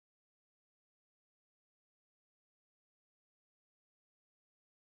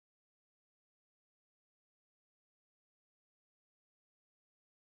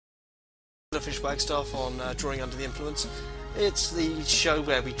Unofficial Wagstaff on Drawing Under the Influence. It's the show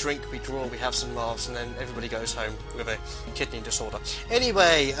where we drink, we draw, we have some laughs, and then everybody goes home with a kidney disorder.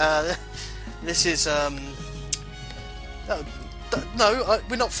 Anyway, this is...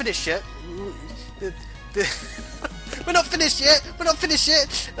 we're not finished yet. We're not finished yet! We're not finished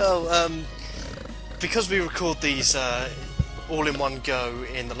yet! Oh, because we record these all in one go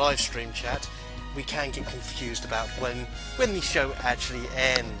in the live stream chat, we can get confused about when the show actually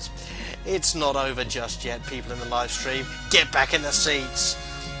ends. It's not over just yet, people in the live stream. Get back in the seats!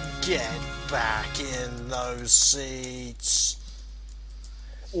 Get back in those seats!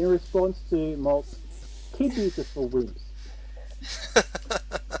 In response to Malt's kid beautiful weeps.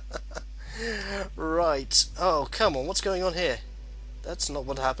 Right. Oh, come on, what's going on here? That's not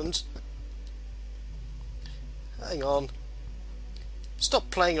what happened. Hang on. Stop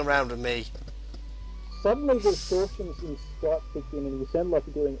playing around with me. Suddenly the distortions in Skype kicked in and you sound like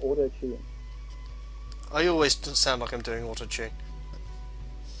you're doing auto-tune. I always sound like I'm doing auto-tune.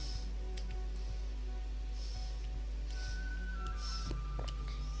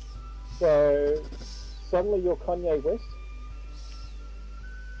 So, suddenly you're Kanye West?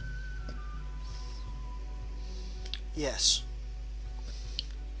 Yes.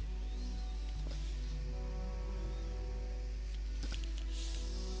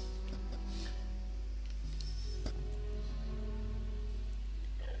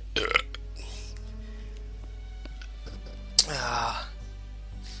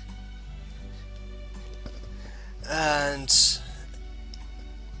 And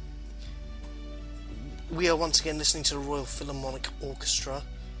we are once again listening to the Royal Philharmonic Orchestra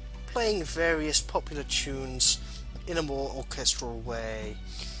playing various popular tunes in a more orchestral way.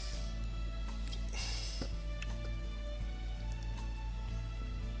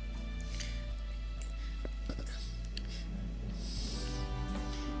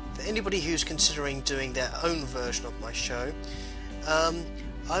 For anybody who's considering doing their own version of my show,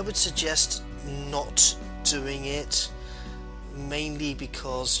 I would suggest not doing it, mainly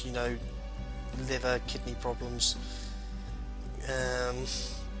because, you know, liver, kidney problems.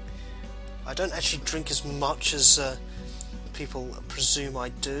 I don't actually drink as much as people presume I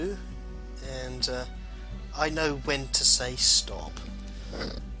do, and I know when to say stop.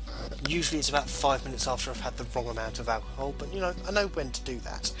 Usually it's about 5 minutes after I've had the wrong amount of alcohol, but you know, I know when to do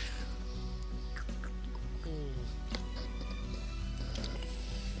that.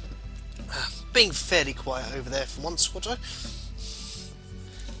 Being fairly quiet over there for once, Squato.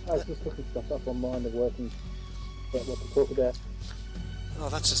 I was just looking stuff up online and working about what to talk about. Oh,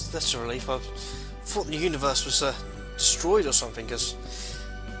 that's a relief. I thought the universe was destroyed or something, because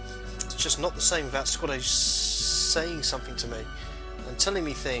it's just not the same without Squato saying something to me and telling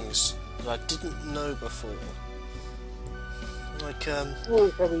me things that I didn't know before. Like, Well,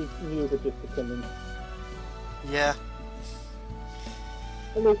 you probably knew the just attending. Yeah.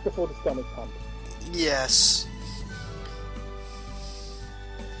 At least before the stomach pump. Yes.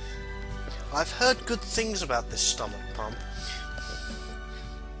 I've heard good things about this stomach pump.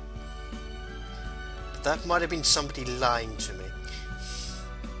 But that might have been somebody lying to me.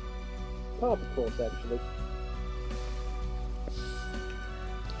 Part of course, actually.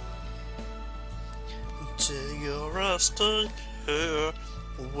 Till you're a stay here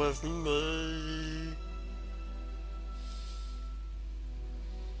with me.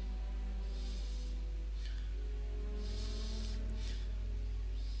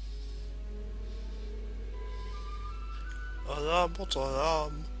 I am what I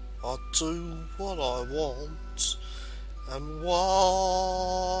am, I do what I want, and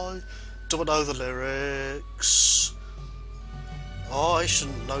why do I know the lyrics? I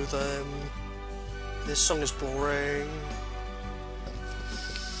shouldn't know them, this song is boring.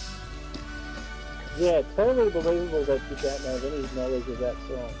 Yeah, totally believable that you don't have any knowledge of that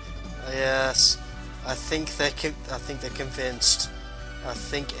song. Yes, I think they're convinced. I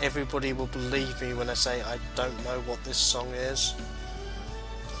think everybody will believe me when I say I don't know what this song is.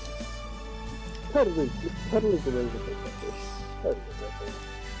 Totally believable. Totally believable.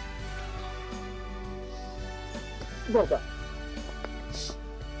 Well done.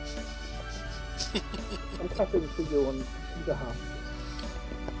 I'm clapping for you on behalf.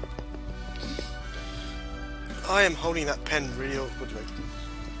 I am holding that pen really awkwardly.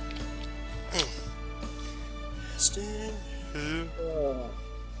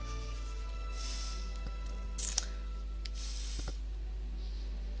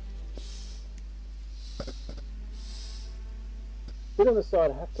 Bit on the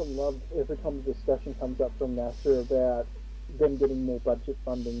side, I have to love every time the discussion comes up from NASA about them getting more budget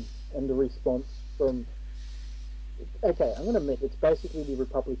funding and the response from okay, I'm going to admit it's basically the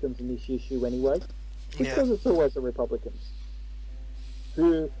Republicans in this issue anyway, because it's always the Republicans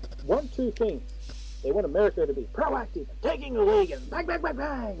who want two things. They want America to be proactive, taking the lead, and bang, bang, bang,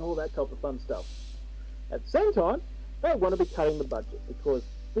 bang, all that type of fun stuff. At the same time, they want to be cutting the budget because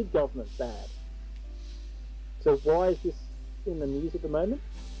big government's bad. So why is this in the news at the moment?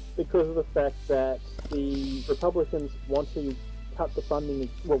 Because of the fact that the Republicans want to cut the funding.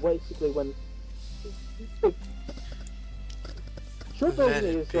 Well, basically, when short version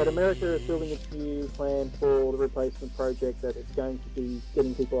is that America is building its new plan for the replacement project, that it's going to be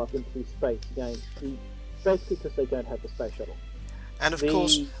getting people up into space again, basically because they don't have the space shuttle. And of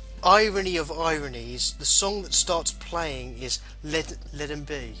course, irony of ironies, the song that starts playing is Let Him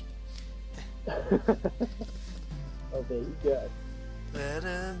Be. Oh, there you go. Let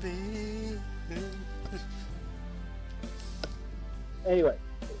him be. Anyway,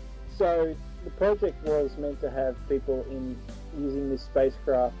 so the project was meant to have people in using this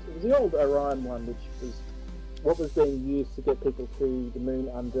spacecraft. It was the old Orion one, which was what was being used to get people to the moon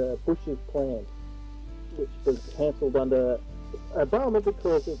under Bush's plan, which was cancelled under Obama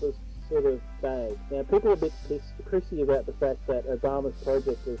because it was sort of vague. Now, people are a bit prissy about the fact that Obama's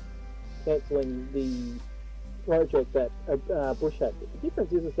project was cancelling the project that Bush had. But the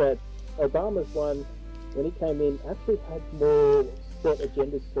difference is that Obama's one, when he came in, actually had more set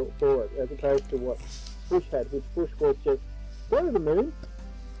agendas for it, as opposed to what Bush had, which Bush was just go to the moon,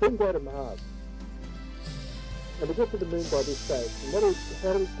 then go to Mars. And we get to the moon by this stage. And how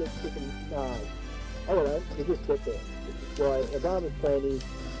do we get to Mars? I don't know, we just get there. Which is why Obama's plan is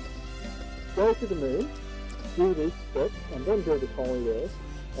go to the moon, do these steps, and then build a colony there,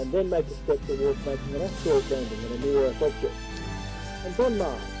 and then make a step towards making an asteroid landing in a new Earth object. And then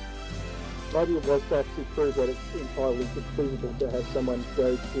Mars. Maybe it was to actually prove that it's entirely feasible to have someone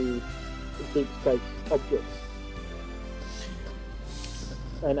go to deep space objects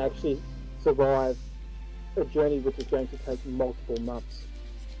and actually survive a journey which is going to take multiple months.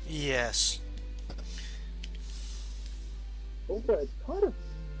 Yes. Also, it's kind of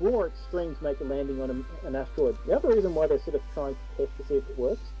more extreme to make a landing on an asteroid. The other reason why they're sort of trying to test to see if it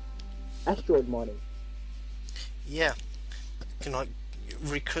works, asteroid mining. Yeah. Can I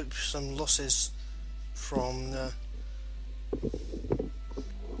recoup some losses from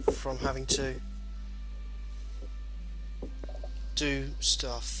having to do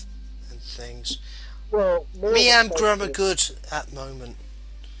stuff and things. Well, me and grammar good at the moment.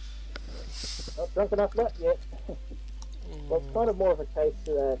 Not drunk enough of that yet. Well, it's kind of more of a case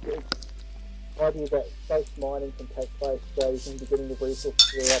that it's the idea that space mining can take place, so you can be getting the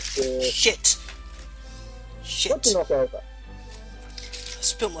resources up there. Shit! What to knock over? I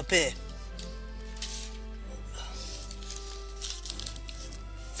spilled my beer.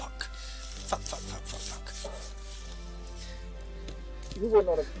 Fuck. You were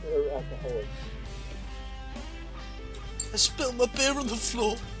not a true alcoholic. I spilled my beer on the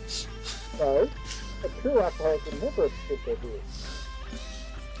floor. No, a true alcoholic would never have spilled their beer.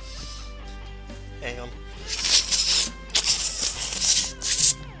 Hang on.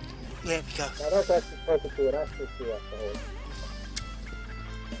 There we go. Now that's actually closer to an actual true alcoholic.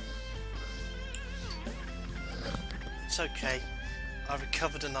 It's okay. I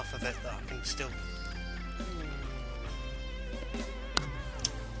recovered enough of it that I can still...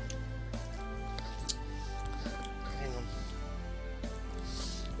 Hang on.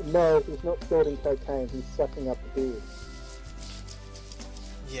 No, he's not snorting cocaine, he's sucking up the beer.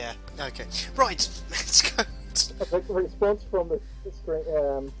 Yeah, okay. Right, let's go. The response from the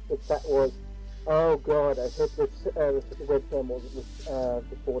chat was, oh god, I hope the webcam wasn't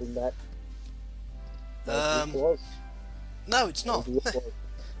reporting that. Maybe it was. No, it's not. Maybe it was.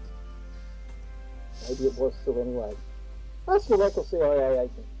 Maybe it was still anyway. Ask your local CIA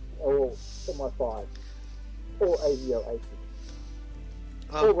agent, or MI5, or AVO agent.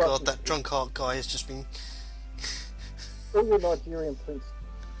 Oh god, that drunk heart guy has just been... Or your Nigerian prince.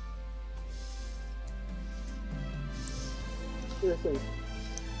 Seriously,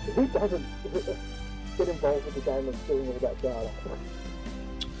 who doesn't get involved with the game of stealing all that data?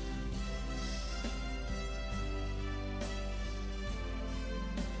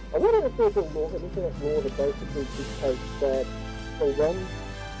 I wonder if there's an internet law that basically dictates that the when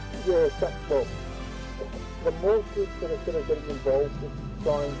you're the more groups that are sort of getting involved with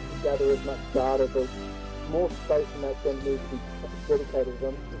trying to gather as much data, the more space and that's going to need to be dedicated.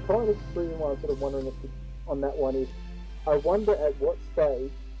 I'm kind of the reason why I'm sort of wondering if on that one is, I wonder at what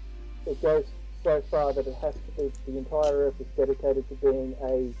stage it goes so far that it has to be the entire Earth is dedicated to being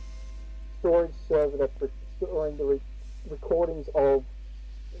a storage server that's storing the recordings of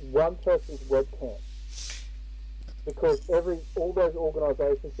one person's webcam. because all those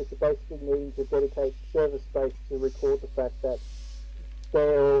organisations which are basically needing to dedicate server space to record the fact that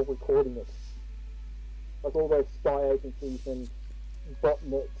they're all recording it. Like all those spy agencies and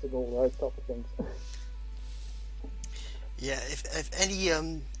botnets and all those type of things. Yeah, if any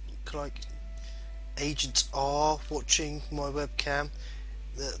like agents are watching my webcam,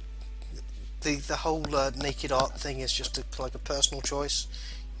 the whole naked art thing is just like a personal choice.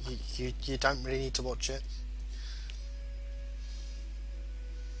 You don't really need to watch it.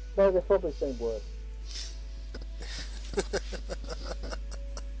 No, they've probably seen worse.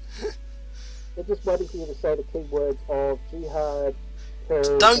 They're just waiting for you to say the keywords of jihad,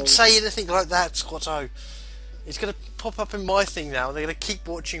 terrorism. Don't say anything like that, Squato. It's going to pop up in my thing now. They're going to keep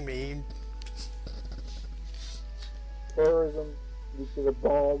watching me. Terrorism, nuclear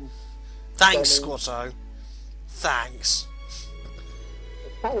bomb. Thanks, Squato. Thanks.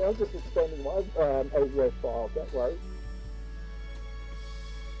 Hey, I'm just expanding my audio file, don't worry.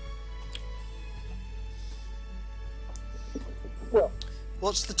 Well,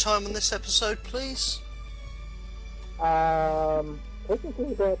 what's the time on this episode, please?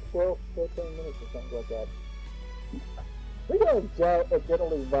 Technically about 12, 13 minutes or something like that. We're going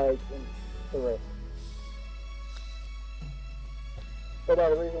generally vague in the rest. But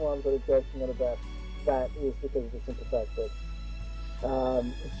the reason why I'm sort of joking on about that is because of the simple fact that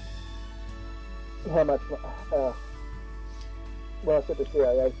how much when I said the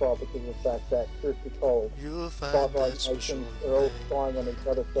CIA file, because of the fact that, truth be told, Five Eyes nations are all spying on each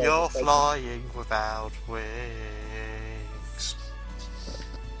other. So you're flying without wings.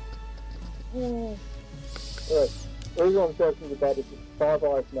 Right. The reason I'm joking about is Five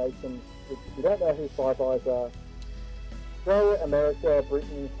Eyes nations. If you don't know who Five Eyes are, Australia, America,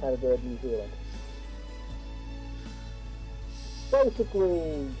 Britain, Canada, New Zealand.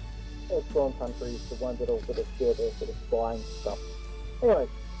 Basically, Echelon countries, the ones that all sort of share their sort of spying stuff. Anyway,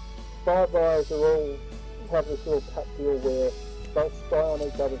 Five Eyes are all have this little cut deal where they'll spy on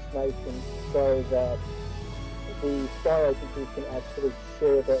each other's nations so that the spy agencies can actually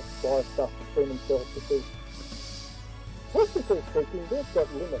share that spy stuff between themselves, because technically speaking, they've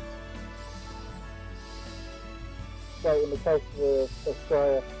got limits. So in the case of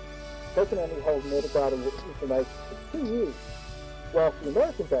Australia, they can only hold metadata information for 2 years. Whilst the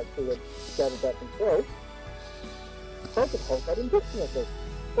Americans actually had gathered that themselves, they could hold that indefinitely.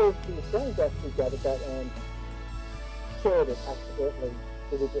 Or if the Australians actually gathered that and shared it accidentally,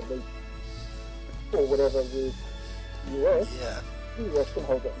 deliberately, or whatever with the US, the US can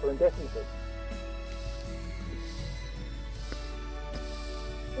hold that for indefinitely.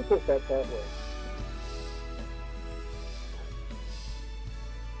 Because that's how it works.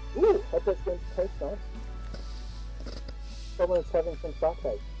 Ooh, hope that's going to taste nice. Someone's having some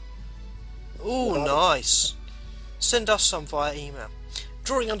sake. Ooh, nice. Send us some via email.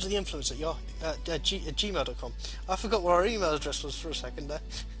 Drawing Under the Influence at gmail.com. I forgot what our email address was for a second there.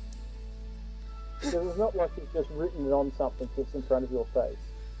 Because it's not like it's just written on something just in front of your face.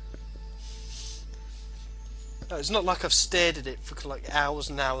 No, it's not like I've stared at it for like hours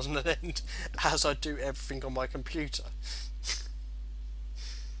and hours on end as I do everything on my computer.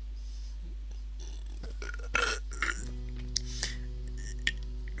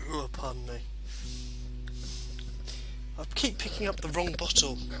 Oh, pardon me. I keep picking up the wrong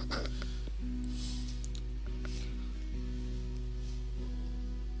bottle.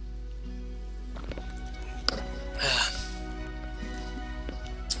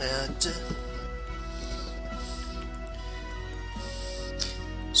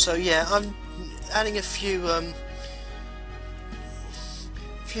 So yeah, I'm adding a few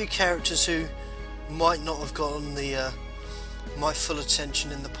characters who might not have gotten the my full attention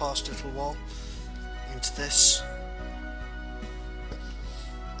in the past little while into this.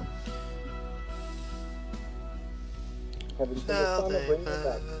 How they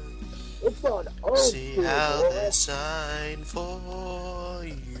it's on old see school, how boy. they sign for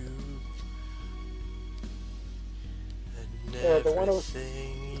you and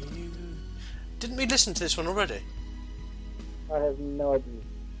everything you... Didn't we listen to this one already? I have no idea.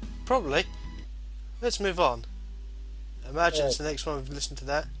 Probably. Let's move on. Imagine it's the next one we've listened to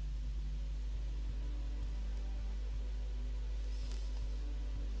that.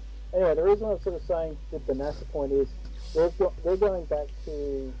 Anyway, the reason I'm sort of saying with the NASA point is they're going back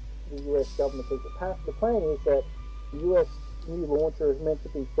to the US government. The plan is that the US new launcher is meant to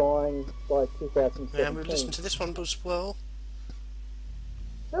be flying by 2017. Yeah, we've listened to this one as well.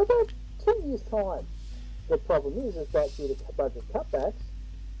 So about 10 years' time. The problem is that due to budget cutbacks,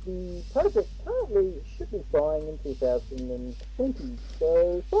 the project currently should is dying in 2020,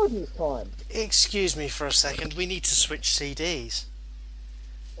 so 5 years' time. Excuse me for a second, we need to switch CDs.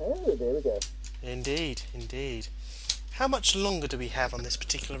 Oh, there we go. Indeed, indeed. How much longer do we have on this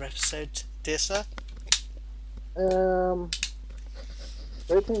particular episode, dear sir? 13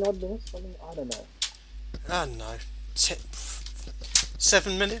 odd minutes, something, I don't know. I don't know.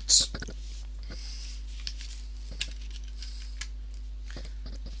 7 minutes?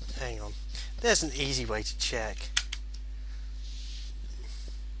 Hang on. There's an easy way to check.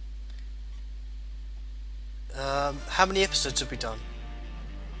 How many episodes have we done?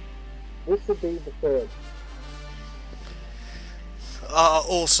 This would be the third.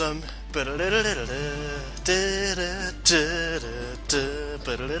 Awesome.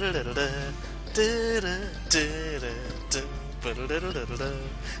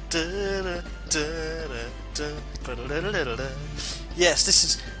 Yes, this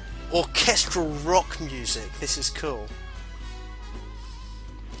is orchestral rock music. This is cool.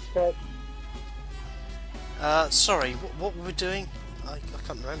 Okay. Sorry, what were we doing? I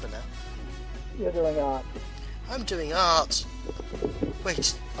can't remember now. You're doing art. I'm doing art.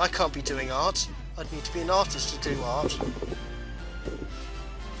 Wait, I can't be doing art. I'd need to be an artist to do art.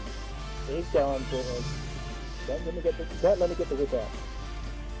 Keep going, boys. Don't let me get the whip out.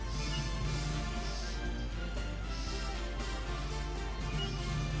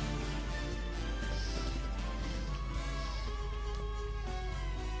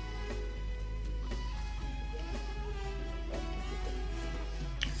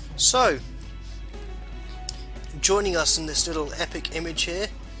 So, joining us in this little epic image here,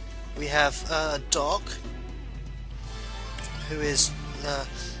 we have Doc, who is,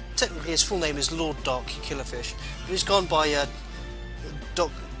 technically his full name is Lord Doc Killerfish, but he's gone by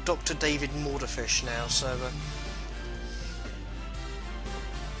Dr. David Morderfish now, so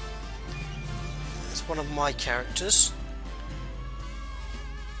it's one of my characters.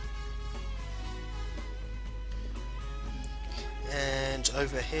 And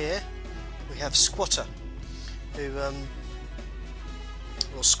over here we have Squato, who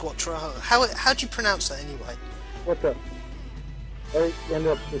or Squatra. How do you pronounce that anyway? What's up? I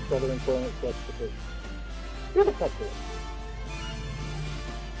ended up just bothering calling it Squat because you're the fuck it.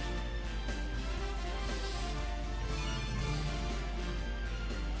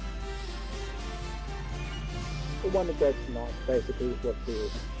 The one that gets nice, basically, is what it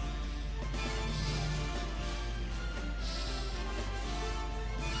is.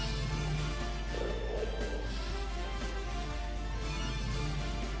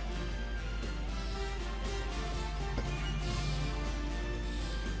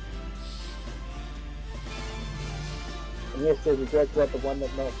 And yes, there's a joke about the one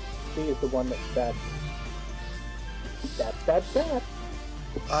that knocks. She is the one that stabs. Stab.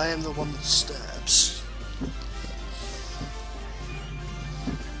 I am the one that stabs.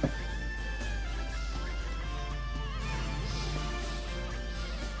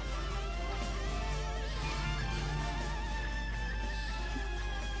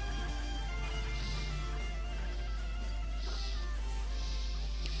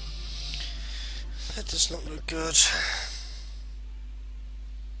 That does not look good.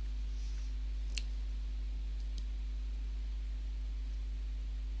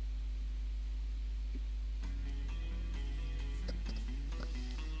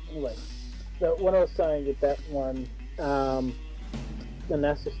 Anyway, so what I was saying with that one, the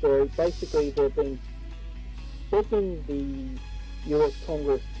NASA story, basically they've been begging the US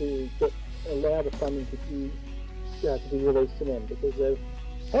Congress to allow the funding to be released to them, because they've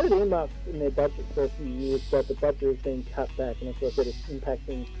had it earmarked in their budget for a few years, but the budget has been cut back, and as I said, it's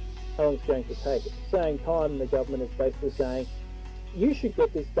impacting how long it's going to take. At the same time, the government is basically saying, you should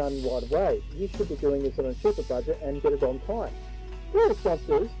get this done right away. You should be doing this on a cheaper budget and get it on time. Their response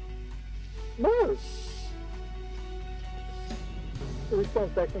is, no. The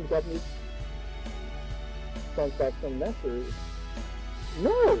response back from the government is, response back from NASA is,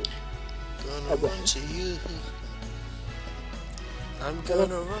 no. Gonna run to you. I'm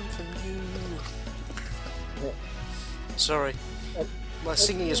gonna run from you. Yeah. Sorry. My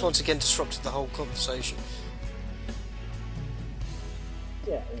singing has once again disrupted the whole conversation.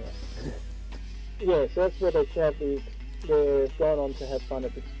 Yeah. Yeah, so that's where they've gone on to have fun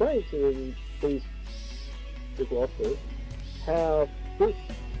of explaining to these people officers how these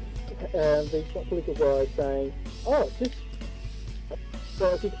political guys saying, oh, just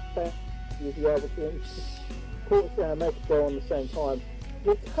so if you'll be able to make it go on the same time.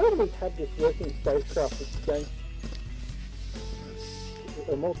 We totally have this working spacecraft that's going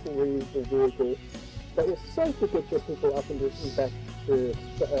a multiple reusable vehicle that is safe to get your people up and back to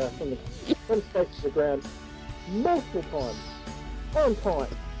from the on space to the ground multiple times, on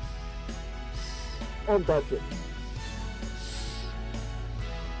time, on budget,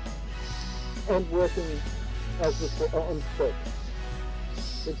 and working as on spec.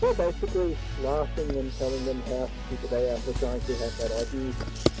 And so basically laughing and telling them how stupid they are for trying to have that idea,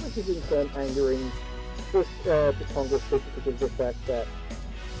 which is in turn angering this, the Congress people because of the fact that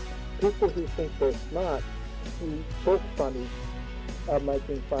people who think they're smart, who talk funny, are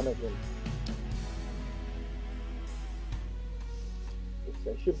making fun of them. Which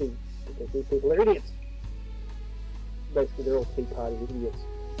they should be, because these people are idiots. Basically, they're all Tea Party idiots.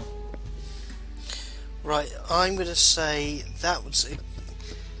 Right, I'm going to say that was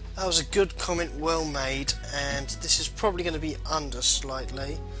a good comment, well made, and this is probably going to be under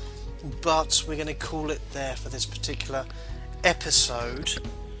slightly, but we're going to call it there for this particular episode.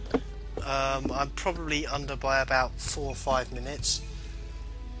 I'm probably under by about 4 or 5 minutes,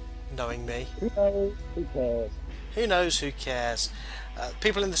 knowing me. Who knows? Who cares? Who knows? Who cares?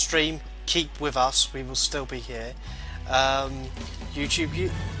 People in the stream, keep with us. We will still be here.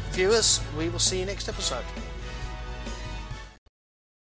 YouTube viewers, we will see you next episode.